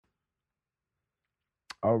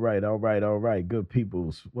All right, all right, all right. Good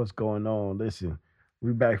peoples. What's going on? Listen,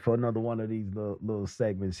 we back for another one of these little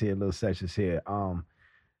segments here, little sessions here.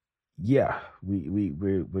 Yeah,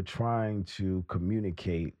 we're trying to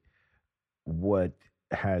communicate what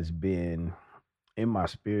has been in my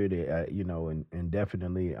spirit, and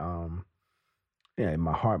definitely, yeah, in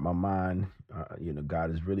my heart, my mind.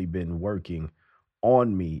 God has really been working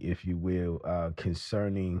on me, if you will,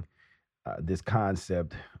 concerning this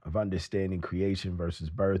concept of understanding creation versus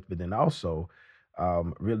birth, but then also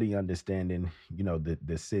really understanding,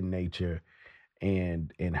 the sin nature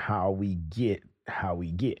and how we get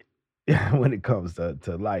when it comes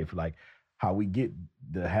to life, like how we get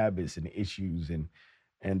the habits and issues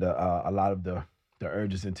and a lot of the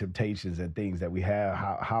urges and temptations and things that we have,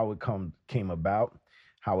 how it came about,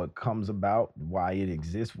 how it comes about, why it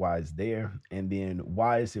exists, why it's there, and then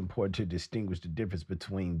why it's important to distinguish the difference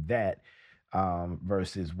between that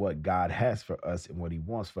versus what God has for us and what He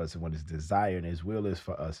wants for us and what His desire and His will is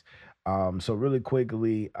for us. So really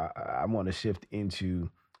quickly, I want to shift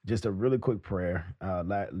into just a really quick prayer.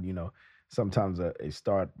 Sometimes I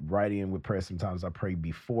start right in with prayer. Sometimes I pray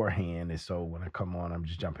beforehand, and so when I come on, I'm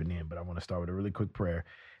just jumping in. But I want to start with a really quick prayer,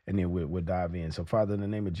 and then we'll dive in. So, Father, in the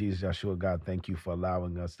name of Jesus, Yeshua, God, thank you for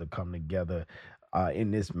allowing us to come together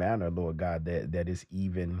in this manner, Lord God, that it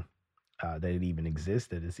even exists,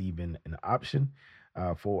 that it's even an option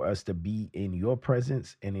for us to be in your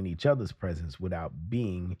presence and in each other's presence without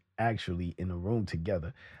being actually in a room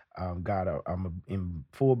together. God, I'm in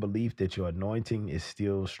full belief that your anointing is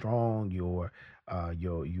still strong. Your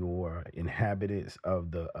inhabitants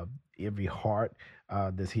of every heart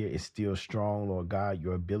that's here is still strong, Lord God.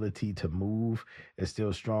 Your ability to move is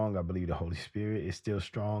still strong. I believe the Holy Spirit is still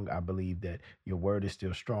strong. I believe that your word is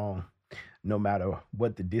still strong no matter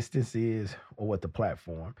what the distance is or what the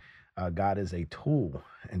platform. God is a tool,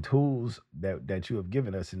 and tools that you have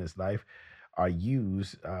given us in this life are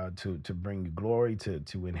used to bring you glory,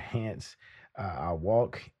 to enhance our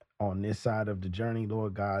walk on this side of the journey,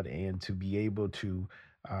 Lord God, and to be able to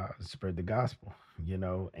spread the gospel,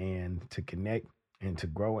 and to connect and to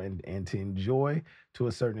grow and to enjoy to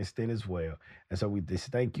a certain extent as well. And so we just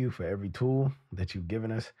thank you for every tool that you've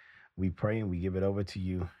given us. We pray and we give it over to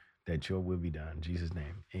you that your will be done. In Jesus'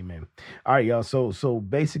 name. Amen. All right, y'all. So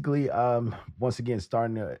basically, once again,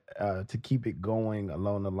 starting to keep it going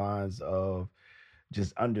along the lines of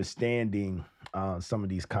just understanding some of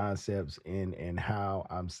these concepts and how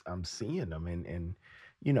I'm seeing them and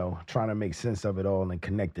trying to make sense of it all and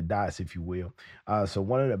connect the dots, if you will. So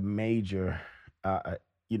one of the major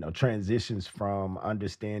transitions from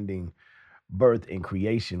understanding birth and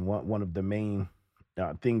creation, one of the main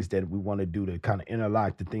things that we want to do to kind of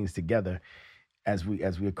interlock the things together as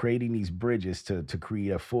we're creating these bridges to create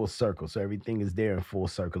a full circle. So everything is there in full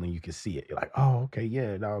circle and you can see it. You're like, oh, okay,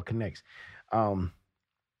 yeah, it all connects. Um,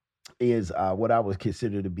 is what I would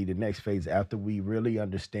consider to be the next phase after we really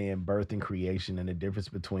understand birth and creation and the difference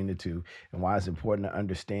between the two, and why it's important to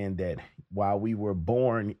understand that while we were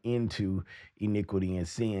born into iniquity and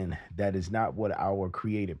sin, that is not what our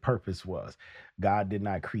created purpose was. God did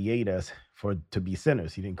not create us for to be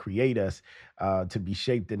sinners. He didn't create us to be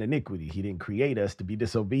shaped in iniquity. He didn't create us to be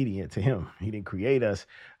disobedient to Him. He didn't create us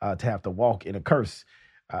to have to walk in a curse.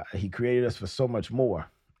 He created us for so much more.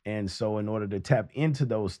 And so, in order to tap into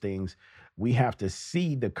those things, we have to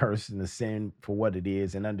see the curse and the sin for what it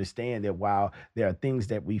is and understand that while there are things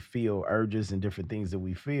that we feel, urges and different things that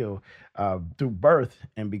we feel through birth,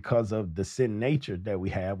 and because of the sin nature that we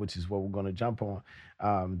have, which is what we're going to jump on,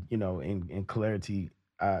 in clarity,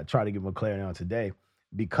 try to give more clarity on today.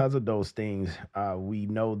 Because of those things, we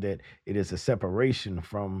know that it is a separation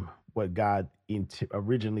from what God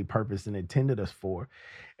originally purposed and intended us for.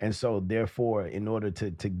 And so, therefore, in order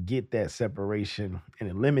to get that separation and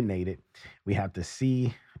eliminate it, we have to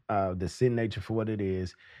see the sin nature for what it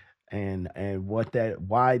is, and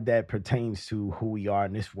why that pertains to who we are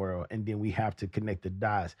in this world, and then we have to connect the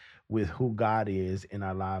dots with who God is in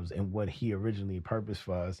our lives and what He originally purposed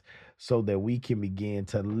for us, so that we can begin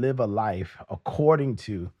to live a life according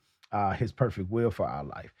to His perfect will for our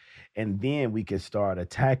life, and then we can start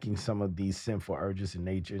attacking some of these sinful urges in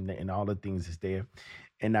nature and all the things that's there.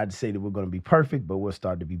 And not to say that we're going to be perfect, but we'll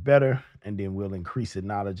start to be better, and then we'll increase in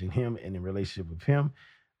knowledge in Him and in relationship with Him,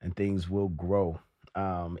 and things will grow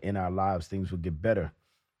in our lives. Things will get better.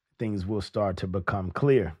 Things will start to become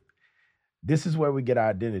clear. This is where we get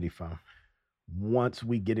our identity from. Once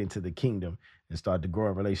we get into the kingdom and start to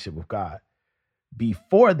grow in relationship with God.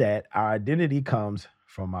 Before that, our identity comes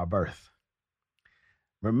from our birth.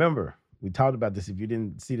 Remember, we talked about this. If you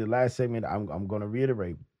didn't see the last segment, I'm going to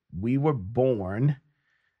reiterate. We were born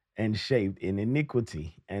and shaped in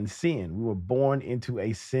iniquity and sin. We were born into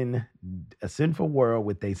a sinful world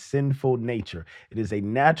with a sinful nature. It is a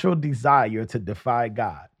natural desire to defy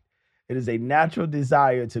God. It is a natural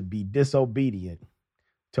desire to be disobedient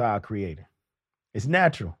to our creator. It's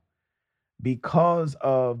natural because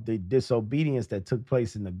of the disobedience that took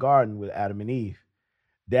place in the garden with Adam and Eve.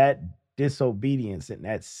 That disobedience and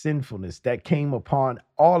that sinfulness that came upon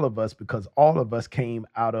all of us because all of us came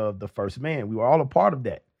out of the first man. We were all a part of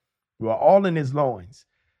that. We were all in his loins.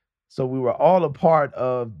 So we were all a part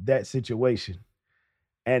of that situation.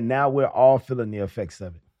 And now we're all feeling the effects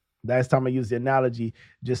of it. Last time I used the analogy,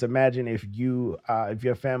 just imagine if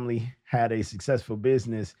your family had a successful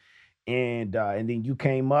business and then you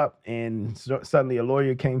came up and suddenly a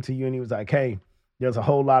lawyer came to you and he was like, "Hey, there's a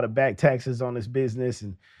whole lot of back taxes on this business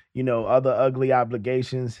and other ugly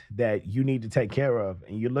obligations that you need to take care of."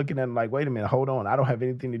 And you're looking at him like, "Wait a minute, hold on, I don't have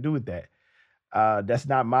anything to do with that. That's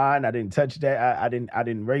not mine. I didn't touch that. I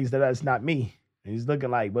didn't raise that. That's not me." And he's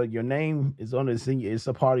looking like, "But your name is on this. It's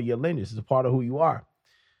a part of your lineage. It's a part of who you are."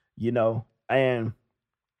 And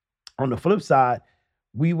on the flip side,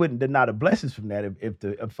 we wouldn't deny the blessings from that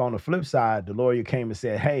if on the flip side the lawyer came and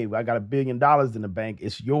said, "Hey, I got $1 billion in the bank.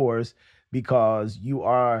 It's yours because you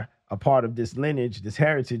are a part of this lineage, this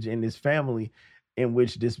heritage, and this family in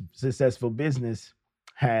which this successful business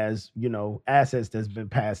has, assets that's been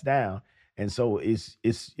passed down, and so it's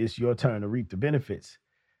your turn to reap the benefits."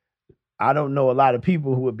 I don't know a lot of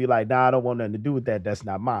people who would be like, "Nah, I don't want nothing to do with that. That's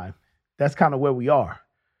not mine." That's kind of where we are.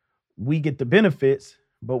 We get the benefits,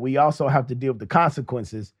 but we also have to deal with the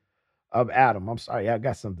consequences of Adam. I'm sorry, I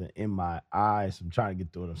got something in my eyes. I'm trying to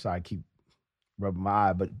get through it. I'm sorry, I keep rubbing my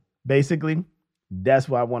eye. But basically, that's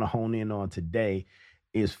what I want to hone in on today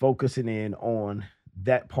is focusing in on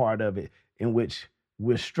that part of it in which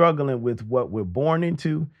we're struggling with what we're born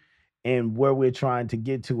into and where we're trying to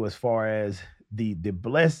get to as far as the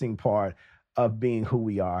blessing part of being who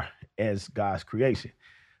we are as God's creation.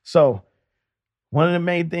 So one of the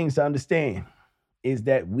main things to understand is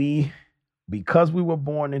that because we were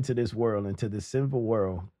born into this world, into this sinful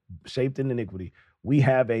world, shaped in iniquity, we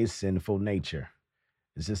have a sinful nature.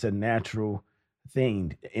 It's just a natural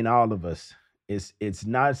thing in all of us. It's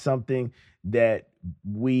not something that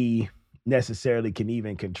we necessarily can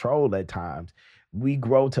even control at times. We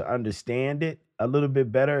grow to understand it a little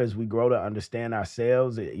bit better as we grow to understand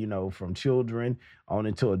ourselves, from children on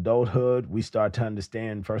into adulthood. We start to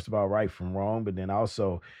understand, first of all, right from wrong, but then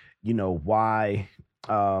also, why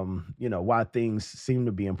why things seem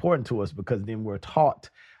to be important to us because then we're taught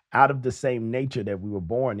out of the same nature that we were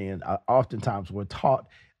born in. Oftentimes we're taught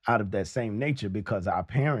out of that same nature because our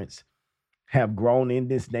parents have grown in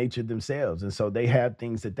this nature themselves. And so they have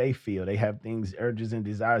things that they feel. They have things, urges and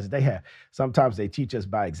desires that they have. Sometimes they teach us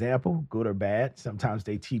by example, good or bad. Sometimes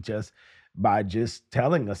they teach us by just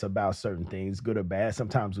telling us about certain things, good or bad.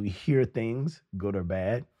 Sometimes we hear things, good or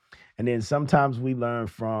bad. And then sometimes we learn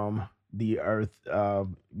from the earth,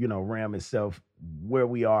 realm itself, where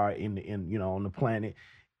we are on the planet.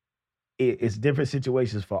 It's different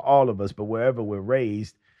situations for all of us, but wherever we're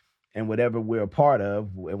raised and whatever we're a part of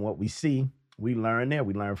and what we see, we learn there.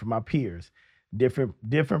 We learn from our peers,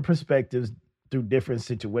 different perspectives through different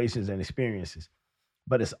situations and experiences.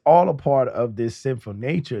 But it's all a part of this sinful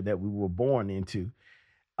nature that we were born into.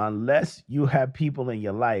 Unless you have people in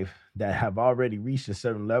your life that have already reached a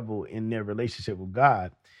certain level in their relationship with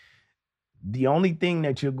God, the only thing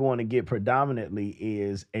that you're going to get predominantly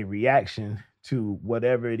is a reaction to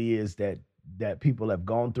whatever it is that people have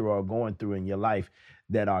gone through or are going through in your life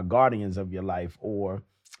that are guardians of your life, or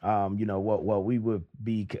what we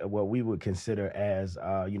would consider as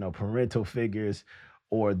parental figures,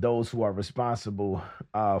 or those who are responsible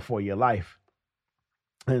for your life.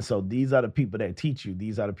 And so these are the people that teach you.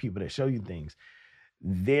 These are the people that show you things.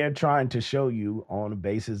 They're trying to show you on the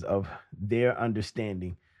basis of their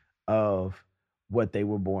understanding of what they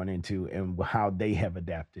were born into and how they have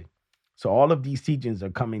adapted. So all of these teachings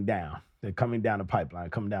are coming down. They're coming down the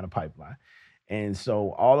pipeline, coming down the pipeline. And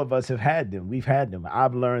so all of us have had them. We've had them.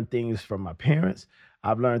 I've learned things from my parents.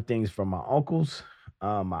 I've learned things from my uncles,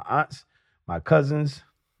 my aunts, my cousins.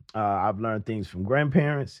 I've learned things from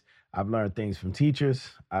grandparents. I've learned things from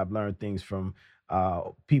teachers. I've learned things from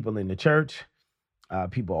people in the church,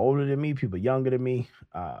 people older than me, people younger than me.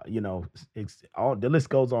 It's all the list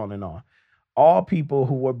goes on and on. All people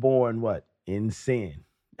who were born what in sin.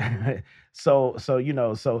 So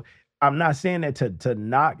I'm not saying that to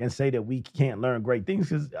knock and say that we can't learn great things,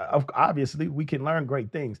 because obviously we can learn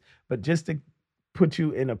great things, but just to put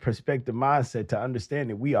you in a perspective mindset to understand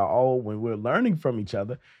that we are all, when we're learning from each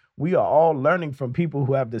other, we are all learning from people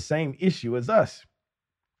who have the same issue as us.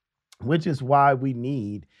 which is why we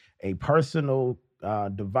need a personal,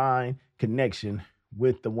 divine connection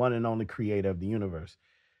with the one and only creator of the universe.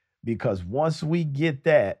 Because once we get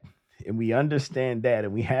that and we understand that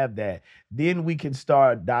and we have that, then we can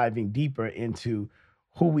start diving deeper into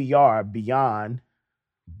who we are beyond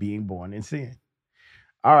being born in sin.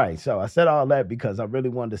 All right, so I said all that because I really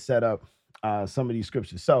wanted to set up some of these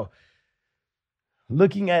scriptures. So,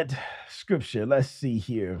 looking at scripture, let's see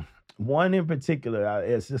here. One in particular,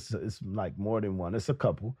 it's like more than one. It's a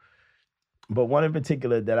couple, but one in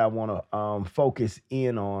particular that I want to focus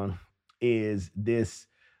in on is this,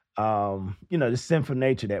 the sinful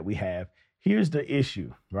nature that we have. Here's the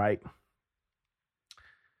issue, right?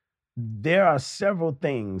 There are several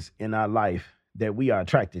things in our life that we are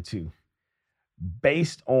attracted to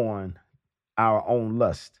based on our own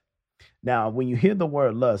lust. Now, when you hear the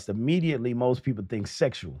word lust, immediately most people think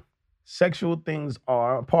sexual. Sexual things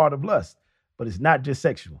are a part of lust, but it's not just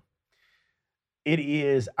sexual. It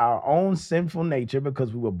is our own sinful nature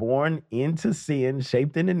because we were born into sin,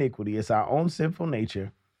 shaped in iniquity. It's our own sinful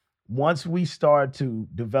nature. Once we start to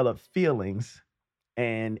develop feelings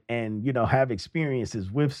and have experiences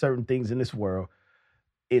with certain things in this world,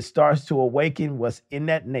 it starts to awaken what's in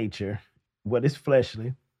that nature, what is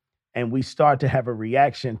fleshly, and we start to have a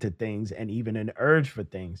reaction to things and even an urge for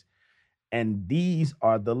things. And these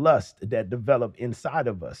are the lust that develop inside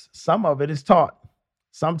of us. Some of it is taught.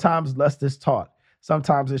 Sometimes lust is taught.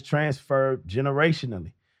 Sometimes it's transferred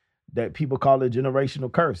generationally. That people call it generational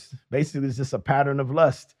curse. Basically, it's just a pattern of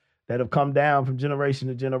lust that have come down from generation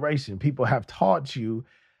to generation. People have taught you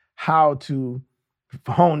how to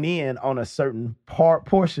hone in on a certain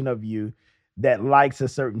portion of you that likes a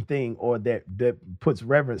certain thing or that puts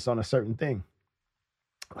reverence on a certain thing.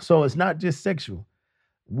 So it's not just sexual.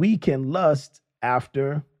 We can lust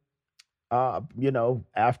after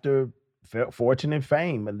after fortune and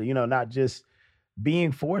fame, not just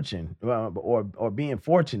being fortune, or being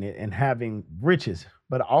fortunate and having riches,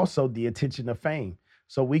 but also the attention of fame.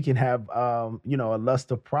 So we can have a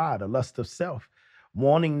lust of pride, a lust of self,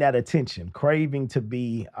 wanting that attention, craving to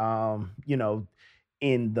be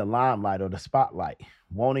in the limelight or the spotlight,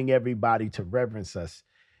 wanting everybody to reverence us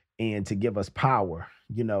and to give us power,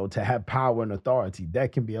 to have power and authority.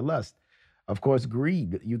 That can be a lust. Of course,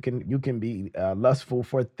 greed. You can be lustful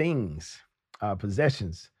for things,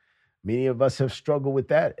 possessions. Many of us have struggled with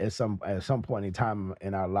that at some point in time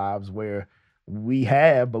in our lives where we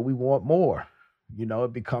have, but we want more.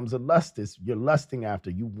 It becomes a lust. You're lusting after.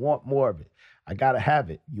 You want more of it. I gotta have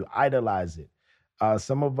it. You idolize it.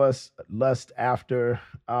 Some of us lust after,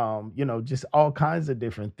 just all kinds of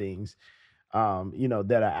different things,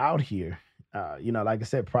 that are out here. Like I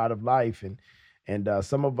said, pride of life, and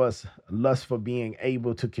some of us lust for being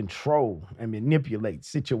able to control and manipulate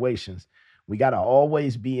situations. We got to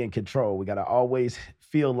always be in control. We got to always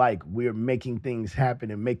feel like we're making things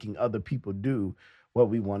happen and making other people do what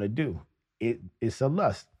we want to do. It's a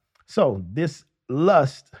lust. So this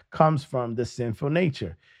lust comes from the sinful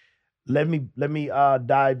nature. Let me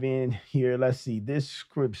dive in here. Let's see. This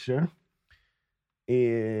scripture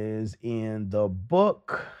is in the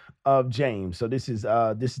book of James. So this is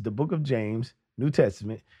the book of James, New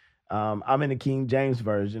Testament. I'm in the King James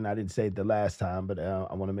version. I didn't say it the last time, but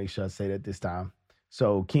I want to make sure I say that this time.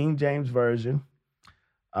 So King James version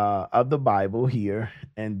of the Bible here,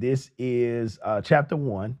 and this is chapter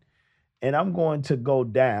 1. And I'm going to go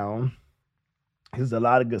down. There's a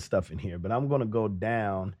lot of good stuff in here, but I'm going to go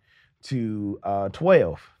down to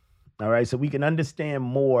 12. All right, so we can understand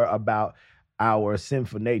more about our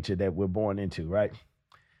sinful nature that we're born into, right?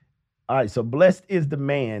 All right, so blessed is the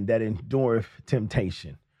man that endureth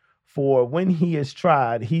temptation, for when he is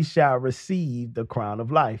tried, he shall receive the crown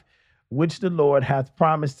of life, which the Lord hath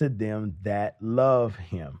promised to them that love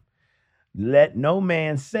him. Let no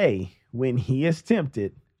man say when he is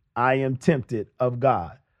tempted, I am tempted of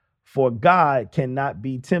God. For God cannot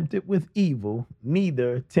be tempted with evil,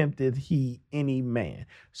 neither tempteth he any man.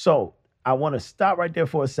 So I want to stop right there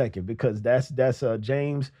for a second because that's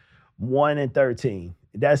James 1 and 13.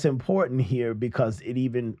 That's important here because it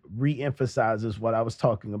even reemphasizes what I was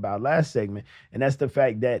talking about last segment, and that's the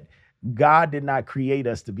fact that God did not create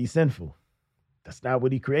us to be sinful. That's not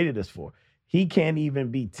what he created us for. He can't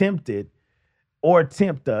even be tempted or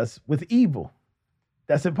tempt us with evil.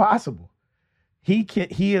 That's impossible. He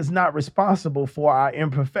is not responsible for our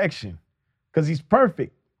imperfection because he's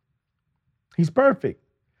perfect. He's perfect.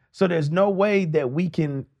 So there's no way that we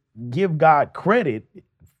can give God credit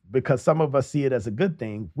because some of us see it as a good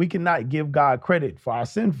thing. We cannot give God credit for our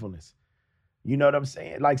sinfulness. You know what I'm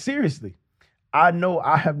saying? Like seriously, I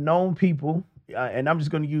have known people, and I'm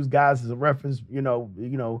just going to use guys as a reference.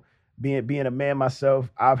 Being a man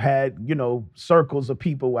myself, I've had, circles of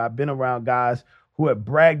people where I've been around guys who have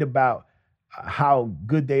bragged about how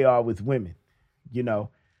good they are with women, you know,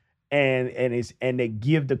 and they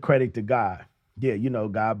give the credit to God. Yeah,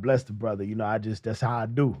 God bless the brother. I just that's how I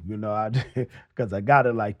do. I because I got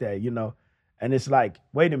it like that. And it's like,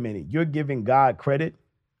 wait a minute, you're giving God credit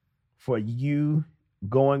for you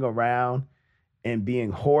going around and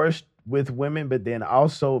being whorish with women, but then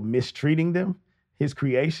also mistreating them, His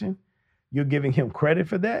creation. You're giving Him credit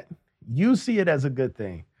for that. You see it as a good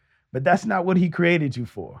thing, but that's not what He created you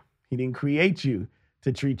for. He didn't create you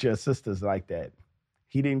to treat your sisters like that.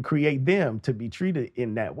 He didn't create them to be treated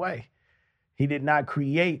in that way. He did not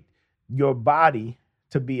create your body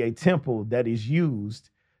to be a temple that is used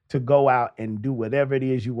to go out and do whatever it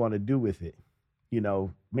is you want to do with it,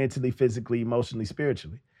 mentally, physically, emotionally,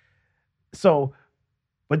 spiritually. So,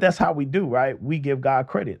 but that's how we do, right? We give God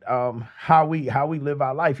credit. How we live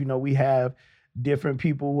our life. We have different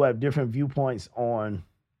people who have different viewpoints on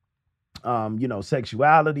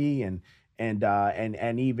sexuality and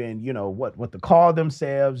even what to call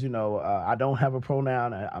themselves. I don't have a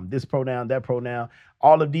pronoun. I'm this pronoun, that pronoun,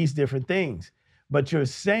 all of these different things. But you're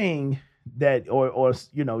saying that, or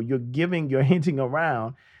you're hinting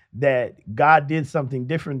around that God did something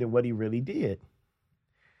different than what He really did.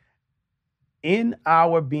 In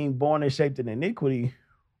our being born and shaped in iniquity,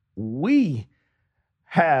 we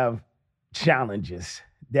have challenges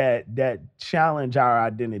that challenge our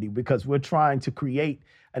identity because we're trying to create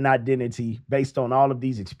an identity based on all of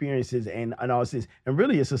these experiences and all this. And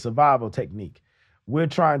really, it's a survival technique. We're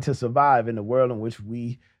trying to survive in the world in which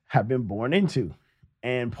we have been born into.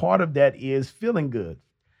 And part of that is feeling good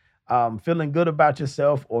about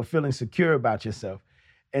yourself or feeling secure about yourself.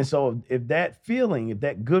 And so, if that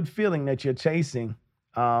good feeling that you're chasing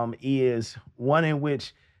is one in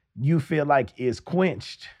which you feel like is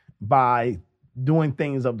quenched by doing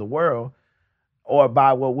things of the world or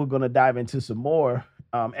by what we're going to dive into some more,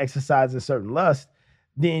 exercising certain lust,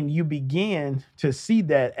 then you begin to see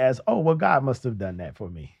that as, oh, well, God must have done that for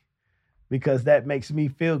me because that makes me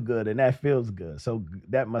feel good and that feels good. So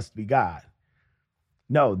that must be God.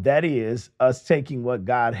 No, that is us taking what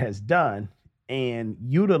God has done and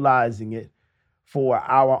utilizing it for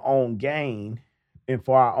our own gain and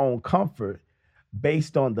for our own comfort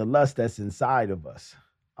based on the lust that's inside of us.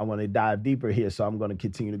 I want to dive deeper here, so I'm going to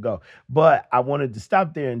continue to go. But I wanted to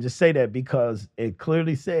stop there and just say that because it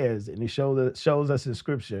clearly says, and it shows us in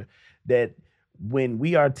scripture, that when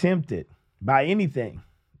we are tempted by anything,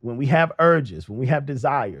 when we have urges, when we have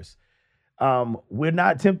desires, we're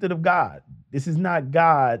not tempted of God. This is not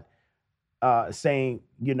God saying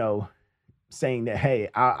that, hey,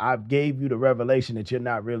 I gave you the revelation that you're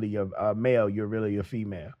not really a male, you're really a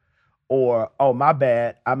female. Or, oh, my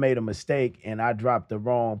bad, I made a mistake and I dropped the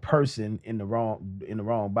wrong person in the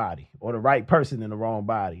wrong body, or the right person in the wrong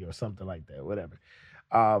body, or something like that, whatever.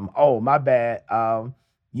 Oh, my bad.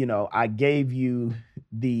 I gave you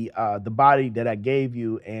the body that I gave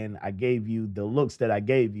you, and I gave you the looks that I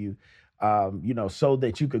gave you, so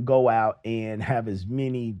that you could go out and have as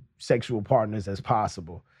many sexual partners as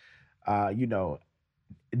possible.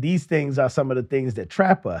 These things are some of the things that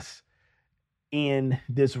trap us in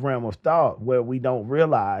this realm of thought where we don't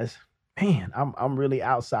realize, man, I'm really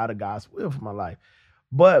outside of God's will for my life.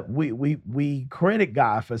 But we credit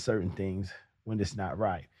God for certain things when it's not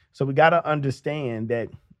right. So we got to understand that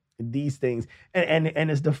these things and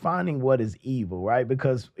it's defining what is evil, right?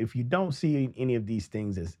 Because if you don't see any of these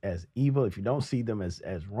things as evil, if you don't see them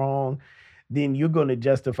as wrong, then you're going to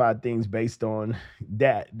justify things based on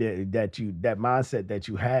that mindset that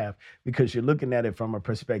you have because you're looking at it from a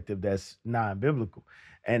perspective that's non-biblical.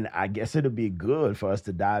 And I guess it'll be good for us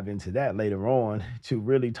to dive into that later on to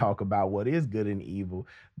really talk about what is good and evil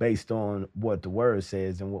based on what the word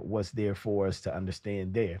says and what's there for us to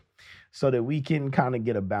understand there, so that we can kind of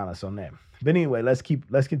get a balance on that. But anyway, let's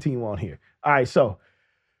continue on here. All right, so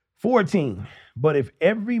 14. But if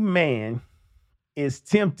every man is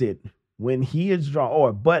tempted when he is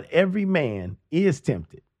drawn, but every man is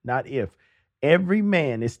tempted, not if, every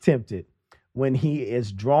man is tempted when he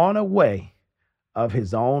is drawn away of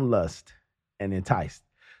his own lust and enticed.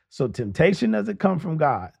 So temptation doesn't come from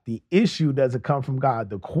God. The issue doesn't come from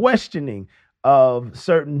God. The questioning of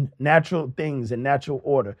certain natural things and natural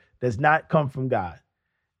order does not come from God.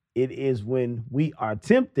 It is when we are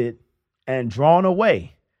tempted and drawn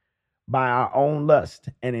away by our own lust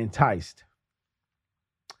and enticed.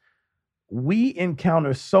 We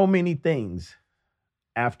encounter so many things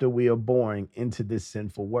after we are born into this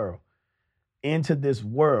sinful world, into this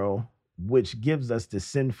world which gives us the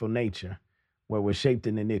sinful nature where we're shaped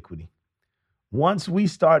in iniquity. Once we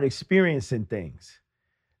start experiencing things,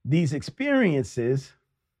 these experiences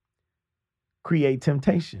create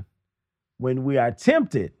temptation. When we are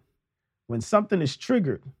tempted, when something is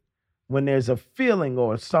triggered, when there's a feeling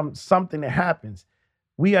or something that happens,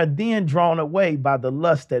 we are then drawn away by the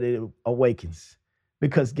lust that it awakens.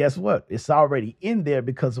 Because guess what? It's already in there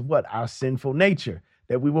because of what? Our sinful nature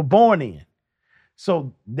that we were born in.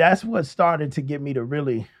 So that's what started to get me to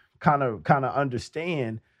really kind of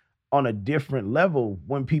understand on a different level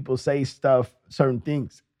when people say stuff, certain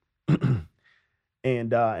things,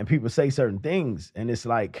 and people say certain things, and it's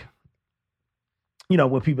like,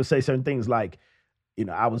 when people say certain things like,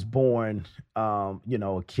 I was born, a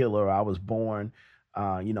killer. I was born,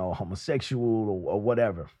 homosexual or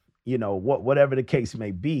whatever. Whatever the case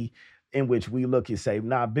may be, in which we look and say,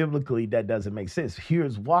 nah, biblically that doesn't make sense.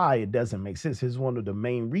 Here's why it doesn't make sense. Here's one of the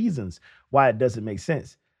main reasons why it doesn't make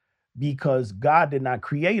sense. Because God did not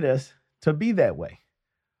create us to be that way.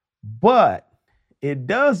 But it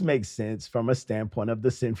does make sense from a standpoint of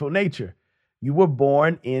the sinful nature. You were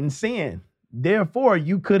born in sin. Therefore,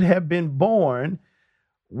 you could have been born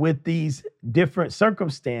with these different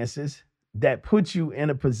circumstances that put you in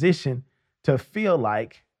a position to feel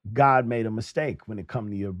like God made a mistake when it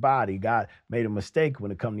comes to your body. God made a mistake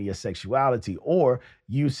when it comes to your sexuality. Or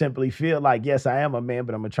you simply feel like, yes, I am a man,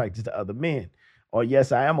 but I'm attracted to other men. Or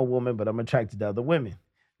yes, I am a woman, but I'm attracted to other women.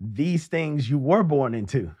 These things you were born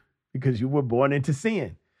into because you were born into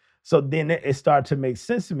sin. So then it started to make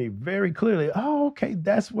sense to me very clearly. Oh, okay,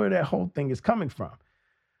 that's where that whole thing is coming from.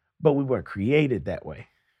 But we weren't created that way.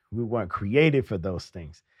 We weren't created for those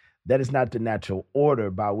things. That is not the natural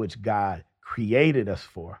order by which God created us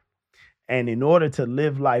for. And in order to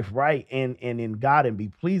live life right and in God and be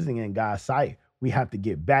pleasing in God's sight, we have to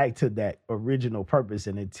get back to that original purpose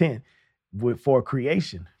and intent for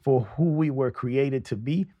creation, for who we were created to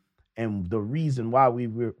be, and the reason why we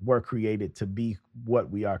were created to be what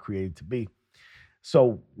we are created to be.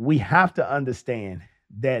 So we have to understand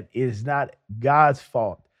that it is not God's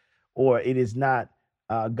fault, or it is not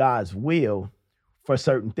God's will for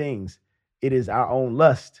certain things. It is our own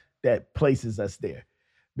lust that places us there.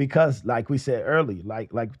 Because, like we said earlier,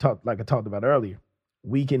 like I talked about earlier,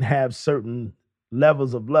 we can have certain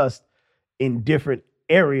levels of lust in different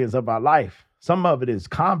areas of our life. Some of it is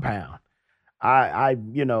compound. I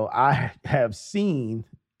have seen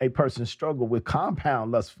a person struggle with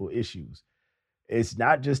compound lustful issues. It's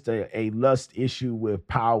not just a lust issue with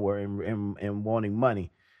power and wanting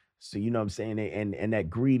money. So you know what I'm saying, and that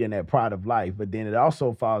greed and that pride of life, but then it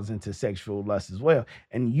also falls into sexual lust as well.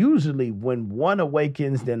 And usually, when one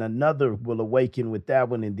awakens, then another will awaken with that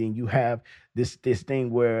one, and then you have this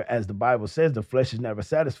thing where, as the Bible says, the flesh is never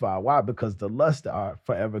satisfied. Why? Because the lusts are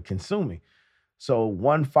forever consuming. So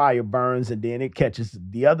one fire burns, and then it catches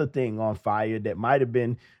the other thing on fire that might have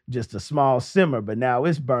been just a small simmer, but now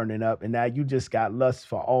it's burning up, and now you just got lust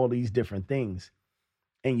for all these different things,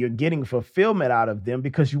 and you're getting fulfillment out of them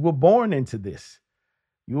because you were born into this.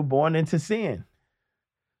 You were born into sin.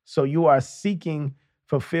 So you are seeking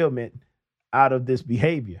fulfillment out of this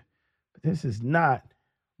behavior. But this is not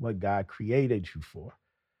what God created you for.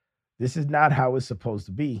 This is not how it's supposed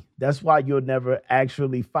to be. That's why you'll never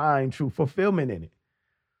actually find true fulfillment in it.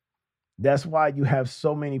 That's why you have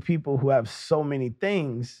so many people who have so many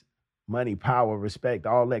things: money, power, respect,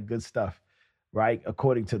 all that good stuff, right?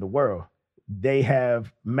 According to the world, they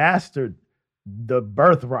have mastered the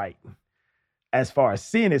birthright as far as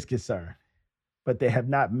sin is concerned, but they have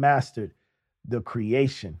not mastered the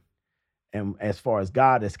creation and as far as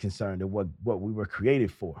God is concerned and what we were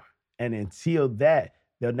created for. And until that,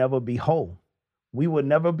 they'll never be whole. We will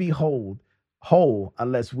never be whole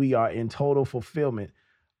unless we are in total fulfillment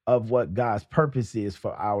of what God's purpose is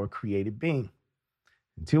for our created being.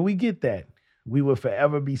 Until we get that, we will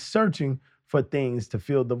forever be searching for things to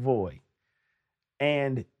fill the void.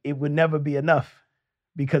 And it would never be enough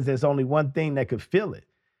because there's only one thing that could fill it.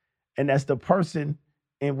 And that's the person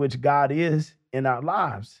in which God is in our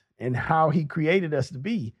lives and how he created us to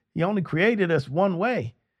be. He only created us one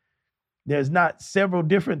way. There's not several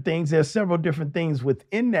different things. There's several different things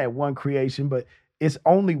within that one creation, but it's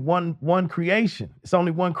only one creation. It's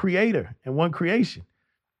only one creator and one creation.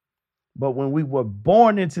 But when we were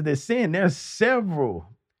born into this sin, there's several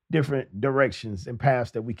different directions and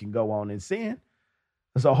paths that we can go on in sin.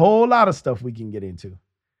 There's a whole lot of stuff we can get into.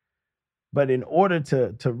 But in order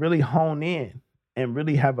to really hone in and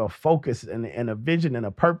really have a focus and a vision and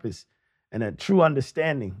a purpose and a true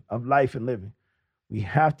understanding of life and living, we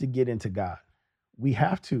have to get into God. We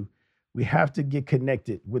have to. We have to get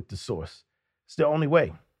connected with the source. It's the only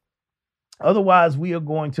way. Otherwise, we are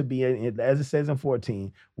going to be, as it says in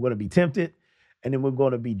 14, we're going to be tempted. And then we're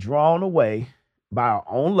going to be drawn away by our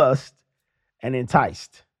own lust and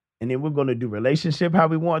enticed. And then we're going to do relationship how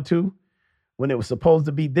we want to when it was supposed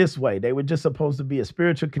to be this way. They were just supposed to be a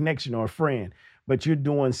spiritual connection or a friend, but you're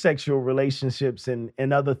doing sexual relationships and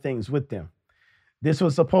other things with them. This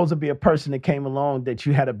was supposed to be a person that came along that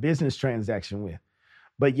you had a business transaction with,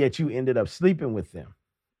 but yet you ended up sleeping with them.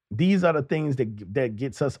 These are the things that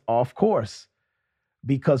gets us off course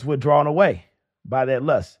because we're drawn away by that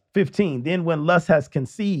lust. 15, then when lust has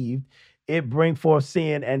conceived, it bring forth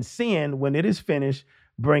sin, and sin, when it is finished,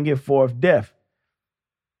 bringeth forth death.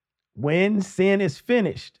 When sin is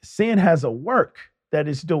finished, sin has a work that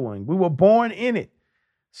it's doing. We were born in it.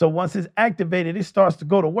 So once it's activated, it starts to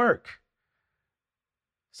go to work.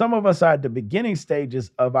 Some of us are at the beginning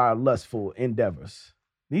stages of our lustful endeavors.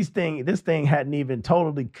 This thing hadn't even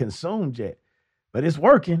totally consumed yet, but it's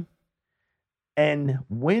working. And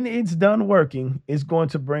when it's done working, it's going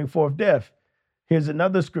to bring forth death. Here's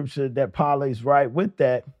another scripture that parlays right with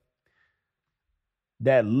that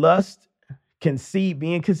lust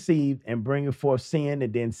being conceived and bringing forth sin,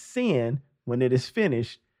 and then sin, when it is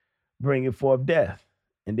finished, bringing forth death.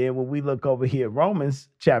 And then when we look over here, Romans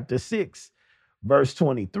chapter 6, verse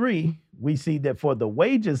 23, we see that for the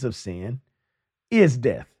wages of sin is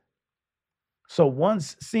death. So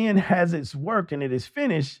once sin has its work and it is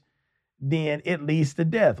finished, then it leads to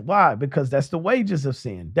death. Why? Because that's the wages of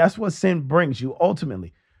sin. That's what sin brings you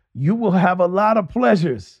ultimately. You will have a lot of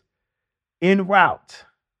pleasures en route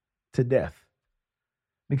to death.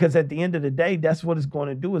 Because at the end of the day, that's what it's going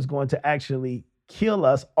to do. It's going to actually kill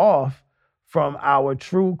us off from our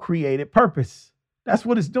true created purpose. That's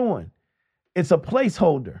what it's doing. It's a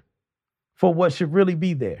placeholder for what should really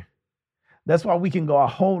be there. That's why we can go our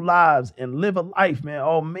whole lives and live a life, man.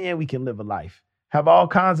 Oh, man, we can live a life. Have all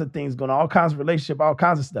kinds of things going on, all kinds of relationship, all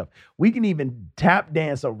kinds of stuff. We can even tap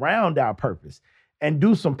dance around our purpose and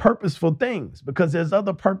do some purposeful things because there's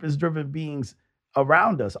other purpose-driven beings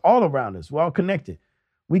around us, all around us. We're all connected.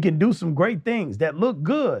 We can do some great things that look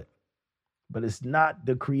good, but it's not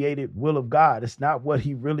the created will of God. It's not what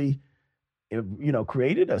he really,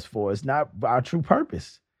 created us for. It's not our true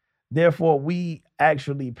purpose. Therefore, we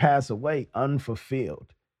actually pass away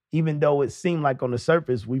unfulfilled, even though it seemed like on the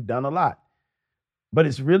surface we've done a lot. But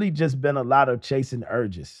it's really just been a lot of chasing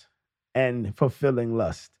urges and fulfilling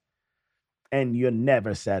lust. And you're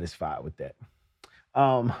never satisfied with that.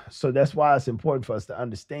 So that's why it's important for us to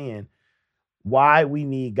understand why we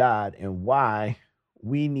need God and why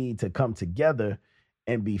we need to come together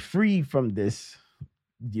and be free from this,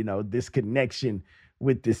 this connection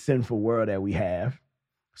with this sinful world that we have,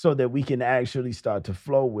 so that we can actually start to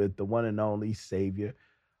flow with the one and only Savior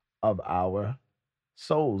of our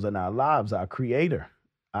souls and our lives, our creator,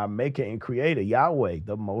 our maker and creator, Yahweh,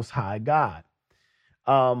 the most high God.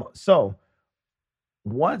 So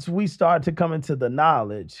once we start to come into the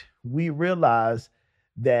knowledge, we realize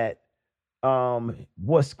that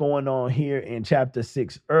what's going on here in chapter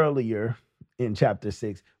 6, earlier in chapter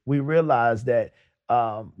 6, we realize that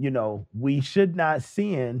we should not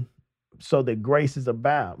sin so that graces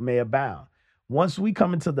may abound. Once we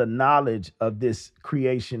come into the knowledge of this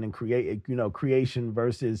creation and creation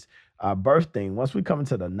versus birth thing, once we come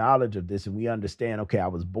into the knowledge of this and we understand, okay, I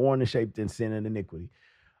was born and shaped in sin and iniquity,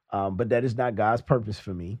 but that is not God's purpose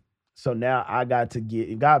for me. So now I got to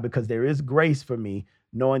get God, because there is grace for me,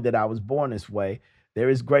 knowing that I was born this way. There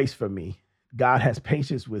is grace for me. God has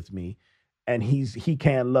patience with me, and he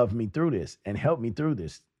can love me through this and help me through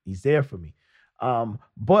this. He's there for me.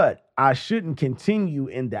 But I shouldn't continue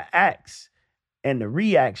in the acts and the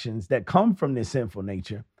reactions that come from this sinful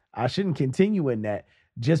nature. I shouldn't continue in that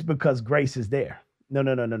just because grace is there. No.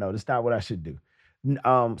 That's not what I should do.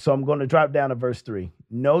 So I'm going to drop down to verse 3.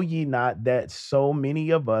 Know ye not that so many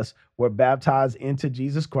of us were baptized into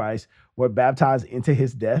Jesus Christ, were baptized into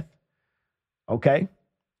his death? Okay.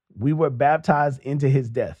 We were baptized into his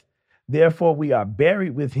death. Therefore, we are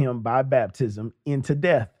buried with him by baptism into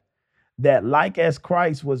death, that like as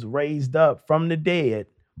Christ was raised up from the dead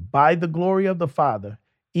by the glory of the Father,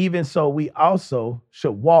 even so we also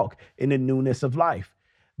should walk in the newness of life.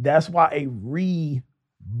 That's why a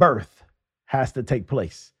rebirth has to take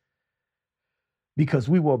place, because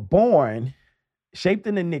we were born shaped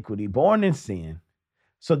in iniquity, born in sin.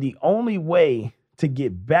 So the only way to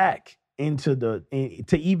get back into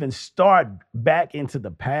to even start back into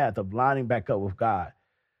the path of lining back up with God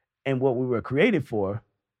and what we were created for,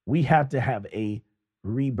 we have to have a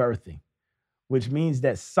rebirthing, which means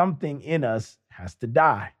that something in us has to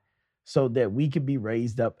die so that we can be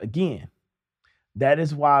raised up again. That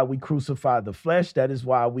is why we crucify the flesh. That is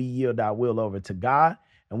why we yield our will over to God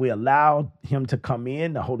and we allow him to come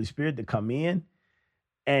in, the Holy Spirit to come in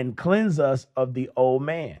and cleanse us of the old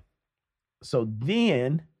man. So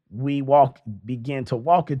then we begin to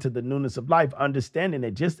walk into the newness of life, understanding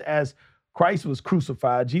that just as Christ was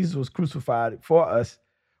crucified, Jesus was crucified for us,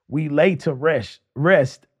 we lay to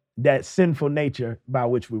rest that sinful nature by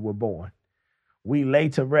which we were born. We lay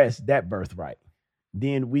to rest that birthright.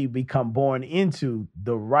 Then we become born into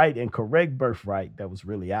the right and correct birthright that was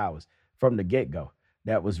really ours from the get go,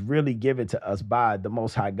 that was really given to us by the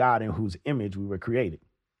Most High God in whose image we were created.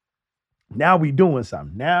 Now we doing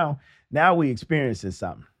something. Now we experiencing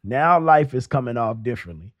something. Now life is coming off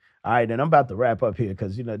differently. All right, and I'm about to wrap up here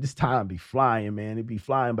because this time be flying, man. It be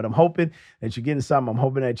flying, but I'm hoping that you're getting something. I'm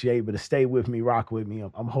hoping that you're able to stay with me, rock with me.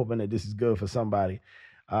 I'm hoping that this is good for somebody.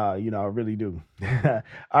 I really do. All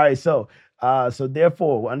right, so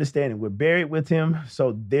therefore, understanding we're buried with him.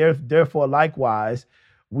 So therefore, likewise,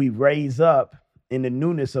 we raise up in the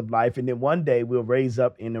newness of life, and then one day we'll raise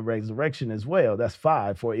up in the resurrection as well. That's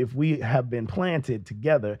 5. For if we have been planted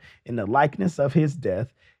together in the likeness of his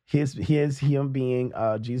death, him being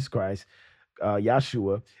Jesus Christ,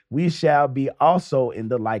 Yahshua, we shall be also in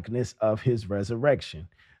the likeness of his resurrection,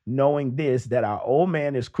 knowing this, that our old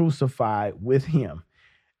man is crucified with him,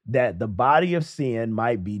 that the body of sin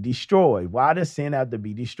might be destroyed. Why does sin have to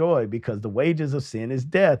be destroyed? Because the wages of sin is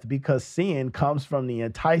death, because sin comes from the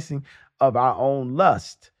enticing of our own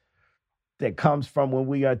lust that comes from when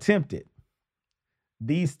we are tempted.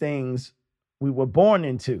 These things we were born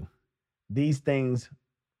into. These things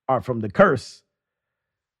are from the curse.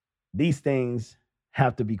 These things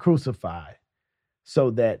have to be crucified so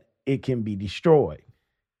that it can be destroyed.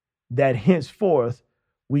 That henceforth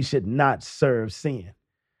we should not serve sin.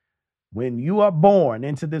 When you are born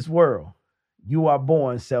into this world, you are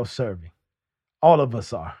born self-serving. All of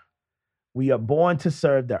us are. We are born to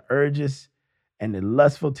serve the urges and the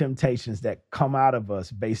lustful temptations that come out of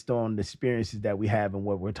us based on the experiences that we have and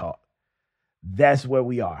what we're taught. That's where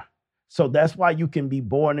we are. So that's why you can be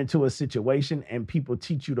born into a situation and people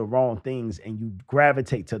teach you the wrong things and you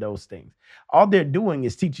gravitate to those things. All they're doing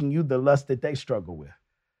is teaching you the lust that they struggle with.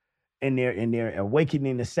 And they're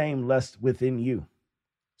awakening the same lust within you,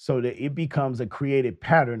 so that it becomes a created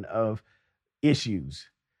pattern of issues.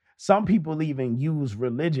 Some people even use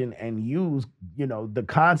religion and use, the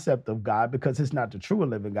concept of God, because it's not the true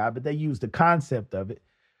and living God, but they use the concept of it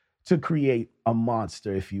to create a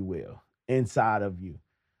monster, if you will, inside of you,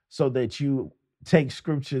 so that you take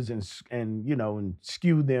scriptures and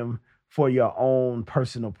skew them for your own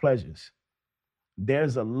personal pleasures.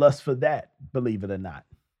 There's a lust for that, believe it or not,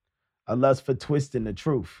 a lust for twisting the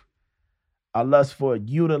truth, a lust for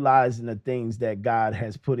utilizing the things that God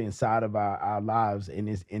has put inside of our lives in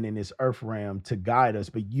this earth realm to guide us,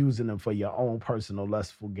 but using them for your own personal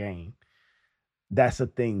lustful gain. That's a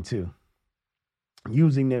thing too.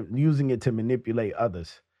 Using it to manipulate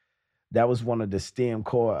others. That was one of the stem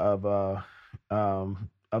core of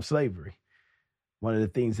slavery. One of the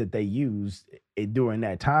things that they used during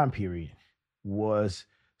that time period was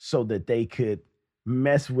so that they could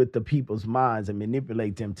mess with the people's minds and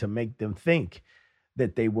manipulate them to make them think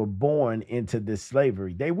that they were born into this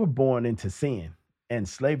slavery. They were born into sin, and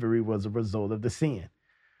slavery was a result of the sin.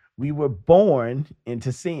 We were born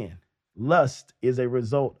into sin. Lust is a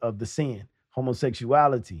result of the sin.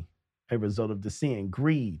 Homosexuality, a result of the sin.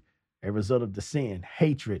 Greed, a result of the sin.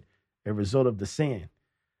 Hatred, a result of the sin.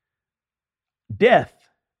 Death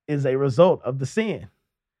is a result of the sin.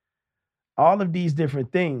 All of these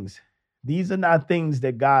different things, these are not things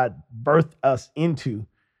that God birthed us into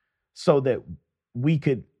so that we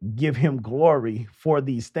could give him glory for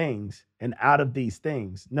these things and out of these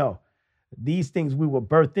things. No, these things we were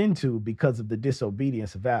birthed into because of the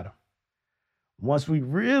disobedience of Adam. Once we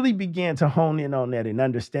really began to hone in on that and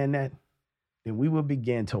understand that, then we will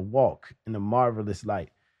begin to walk in the marvelous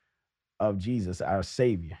light of Jesus, our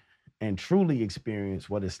Savior, and truly experience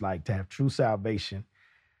what it's like to have true salvation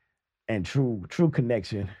and true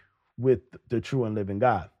connection with the true and living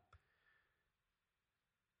God.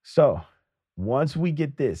 So once we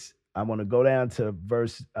get this, I want to go down to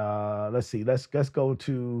verse. Let's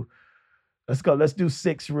do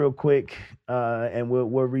 6 real quick, and we'll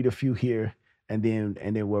read a few here, and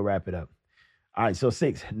then we'll wrap it up. All right, so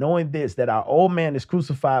 6, knowing this, that our old man is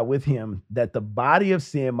crucified with him, that the body of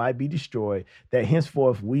sin might be destroyed, that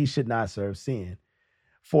henceforth we should not serve sin.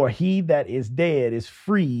 For he that is dead is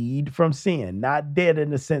freed from sin, not dead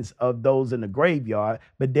in the sense of those in the graveyard,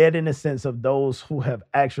 but dead in the sense of those who have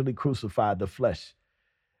actually crucified the flesh.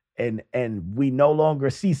 And we no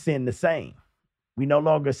longer see sin the same. We no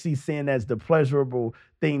longer see sin as the pleasurable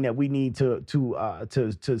thing that we need to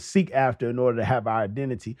seek after in order to have our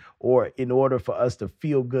identity, or in order for us to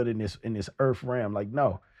feel good in this earth realm. Like,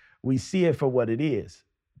 no, we see it for what it is,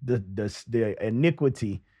 the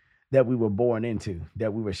iniquity that we were born into,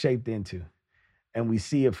 that we were shaped into, and we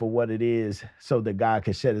see it for what it is, so that God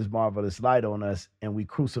can shed His marvelous light on us, and we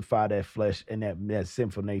crucify that flesh and that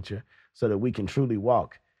sinful nature, so that we can truly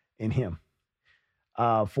walk in Him.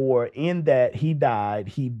 For in that he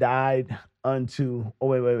died unto, oh,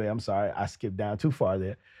 wait, I'm sorry. I skipped down too far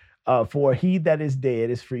there. For he that is dead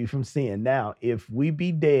is free from sin. Now, if we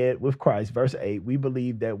be dead with Christ, verse 8, we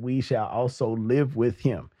believe that we shall also live with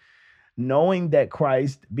him, knowing that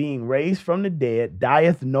Christ, being raised from the dead,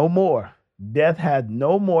 dieth no more. Death hath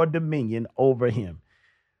no more dominion over him.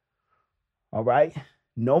 All right?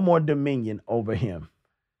 No more dominion over him.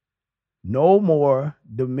 No more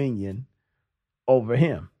dominion over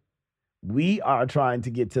him. We are trying to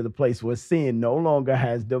get to the place where sin no longer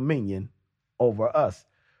has dominion over us.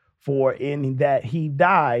 For in that he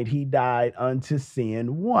died unto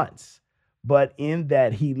sin once, but in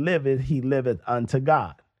that he liveth unto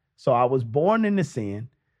God. So I was born into sin.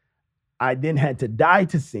 I then had to die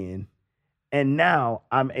to sin. And now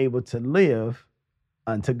I'm able to live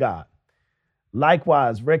unto God.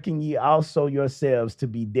 Likewise, reckon ye also yourselves to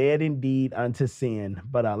be dead indeed unto sin,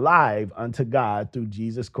 but alive unto God through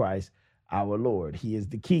Jesus Christ our Lord. He is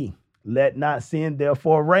the key. Let not sin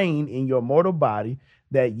therefore reign in your mortal body,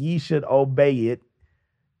 that ye should obey it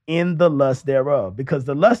in the lust thereof. Because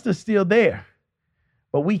the lust is still there,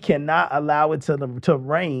 but we cannot allow it to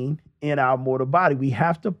reign in our mortal body. We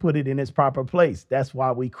have to put it in its proper place. That's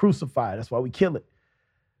why we crucify it. That's why we kill it.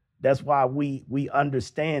 That's why we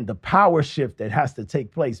understand the power shift that has to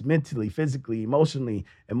take place mentally, physically, emotionally,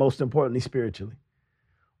 and most importantly, spiritually.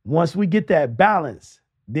 Once we get that balance,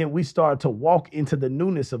 then we start to walk into the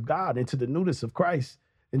newness of God, into the newness of Christ,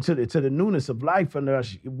 into the newness of life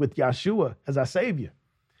with Yeshua as our Savior.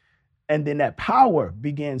 And then that power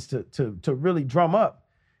begins to really drum up,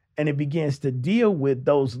 and it begins to deal with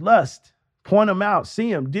those lusts, point them out,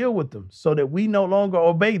 see them, deal with them, so that we no longer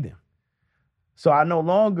obey them. So I no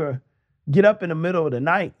longer get up in the middle of the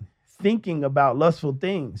night thinking about lustful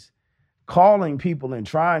things, calling people and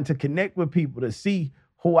trying to connect with people to see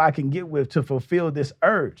who I can get with to fulfill this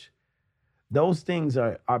urge. Those things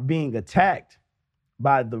are being attacked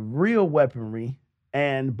by the real weaponry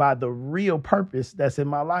and by the real purpose that's in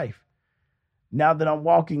my life. Now that I'm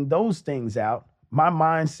walking those things out, my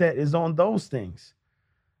mindset is on those things.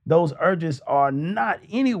 Those urges are not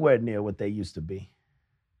anywhere near what they used to be,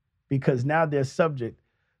 because now they're subject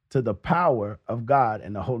to the power of God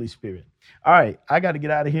and the Holy Spirit. All right, I got to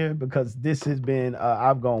get out of here because this has been,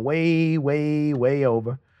 I've gone way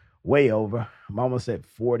over. I'm almost at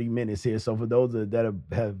 40 minutes here. So for those that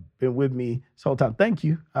have been with me this whole time, thank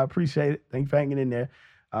you. I appreciate it. Thank you for hanging in there.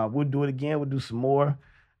 We'll do it again. We'll do some more.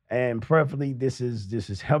 And preferably this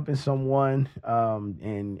is helping someone,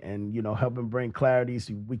 and helping bring clarity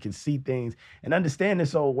so we can see things and understand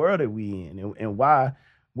this old world that we in, and why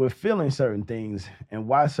we're feeling certain things, and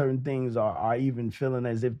why certain things are even feeling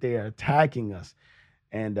as if they're attacking us,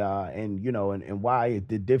 and why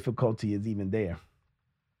the difficulty is even there.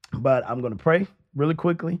 But I'm going to pray really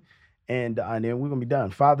quickly, and then we're going to be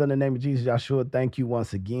done. Father, in the name of Jesus, Yeshua, thank you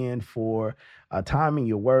once again for time in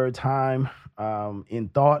your word, time in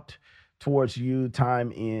thought towards you,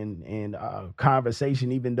 time in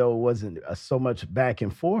conversation. Even though it wasn't so much back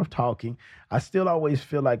and forth talking, I still always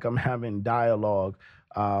feel like I'm having dialogue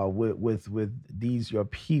with these your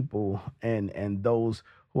people and those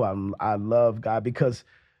who I love, God, because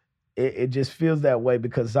it just feels that way,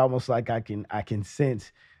 because it's almost like I can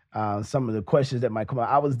sense some of the questions that might come out.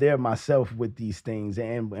 I was there myself with these things,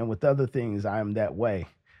 and with other things, I am that way.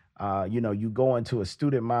 You go into a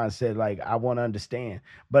student mindset, like I want to understand,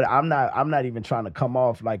 but I'm not even trying to come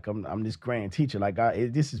off like I'm this grand teacher. Like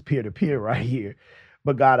this is peer to peer right here.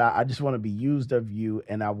 But God, I just want to be used of you,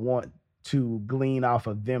 and I want to glean off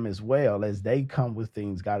of them as well as they come with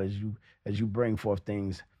things, God, as you bring forth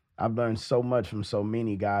things. I've learned so much from so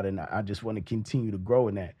many, God, and I just want to continue to grow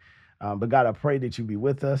in that. But God, I pray that you be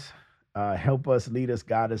with us, help us, lead us,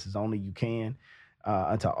 guide us as only you can,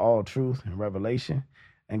 unto all truth and revelation.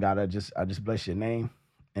 And God, I just bless your name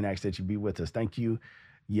and ask that you be with us. Thank you,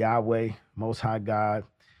 Yahweh, Most High God,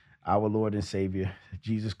 our Lord and Savior,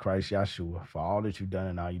 Jesus Christ, Yeshua, for all that you've done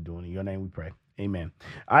and all you're doing. In your name we pray. Amen.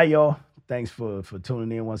 All right, y'all. Thanks for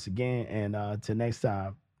tuning in once again. And till next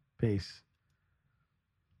time, peace.